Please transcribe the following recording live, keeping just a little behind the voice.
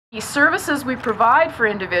The services we provide for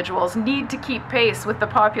individuals need to keep pace with the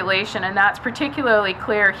population, and that's particularly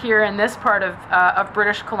clear here in this part of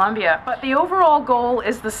British Columbia. But the overall goal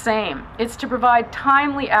is the same. It's to provide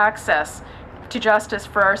timely access to justice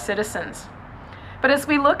for our citizens. But as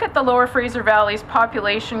we look at the Lower Fraser Valley's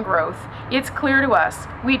population growth, it's clear to us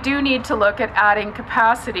we do need to look at adding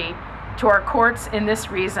capacity to our courts in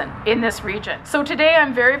this region. So today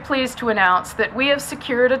I'm very pleased to announce that we have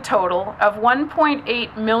secured a total of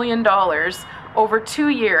 $1.8 million over 2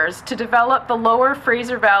 years to develop the Lower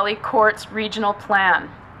Fraser Valley Courts Regional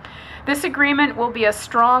Plan. This agreement will be a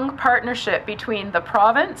strong partnership between the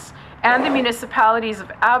province and the municipalities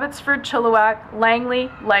of Abbotsford, Chilliwack,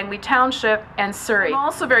 Langley, Langley Township, and Surrey. I'm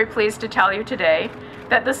also very pleased to tell you today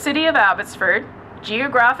that the City of Abbotsford,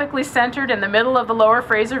 geographically centered in the middle of the Lower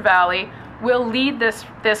Fraser Valley, will lead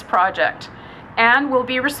this project and will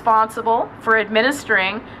be responsible for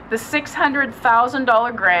administering the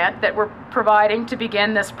 $600,000 grant that we're providing to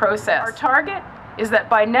begin this process. Our target is that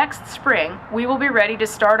by next spring, we will be ready to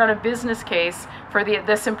start on a business case for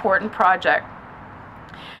this important project.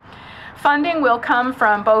 Funding will come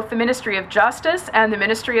from both the Ministry of Justice and the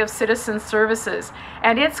Ministry of Citizen Services,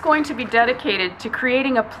 and it's going to be dedicated to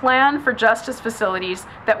creating a plan for justice facilities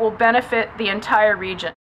that will benefit the entire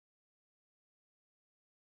region.